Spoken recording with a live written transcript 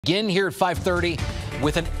Again here at 5:30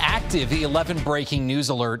 with an active 11 breaking news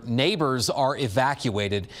alert. Neighbors are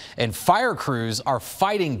evacuated and fire crews are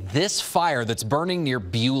fighting this fire that's burning near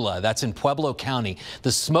Beulah. That's in Pueblo County.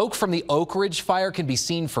 The smoke from the Oak Ridge fire can be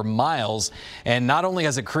seen for miles, and not only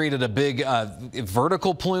has it created a big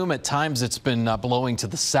vertical plume, at times it's been blowing to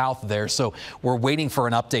the south there. So we're waiting for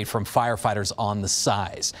an update from firefighters on the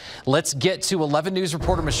size. Let's get to 11 News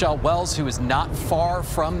reporter Michelle Wells, who is not far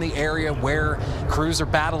from the area where crews are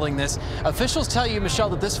battling this. Officials tell you, Michelle,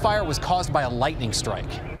 that this fire was caused by a lightning strike.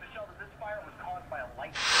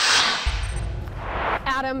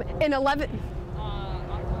 Adam, in 11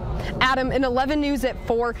 News at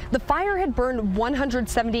 4, the fire had burned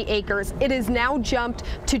 170 acres. It has now jumped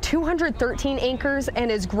to 213 acres and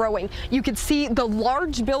is growing. You can see the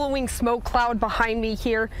large billowing smoke cloud behind me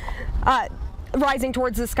here. Rising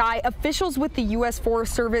towards the sky. Officials with the U.S.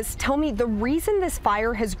 Forest Service tell me the reason this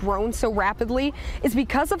fire has grown so rapidly is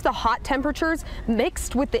because of the hot temperatures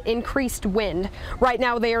mixed with the increased wind. Right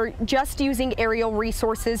now, they are just using aerial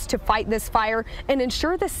resources to fight this fire and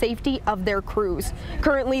ensure the safety of their crews.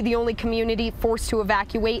 Currently, the only community forced to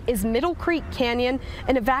evacuate is Middle Creek Canyon.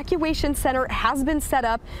 An evacuation center has been set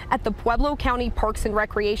up at the Pueblo County Parks and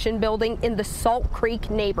Recreation Building in the Salt Creek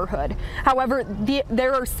neighborhood. However,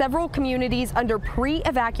 there are several communities under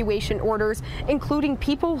pre-evacuation orders, including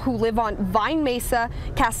people who live on Vine Mesa,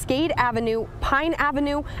 Cascade Avenue, Pine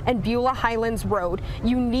Avenue, and Beulah Highlands Road.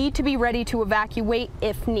 You need to be ready to evacuate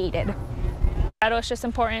if needed. It's just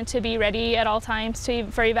important to be ready at all times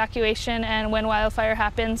for evacuation, and when wildfire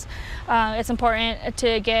happens, it's important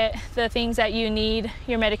to get the things that you need,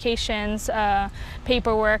 your medications,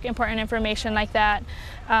 paperwork, important information like that.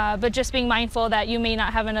 But just being mindful that you may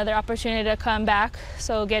not have another opportunity to come back,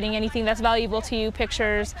 so getting anything that's valuable to you,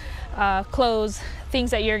 pictures, clothes, things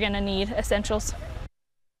that you're going to need, essentials.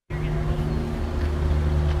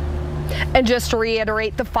 And just to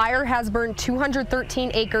reiterate, the fire has burned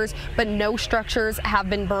 213 acres, but no structures have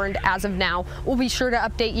been burned as of now. We'll be sure to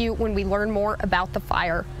update you when we learn more about the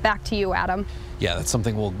fire. Back to you, Adam. Yeah, that's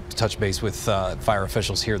something we'll touch base with fire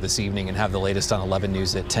officials here this evening and have the latest on 11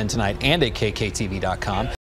 News at 10 tonight and at KKTV.com.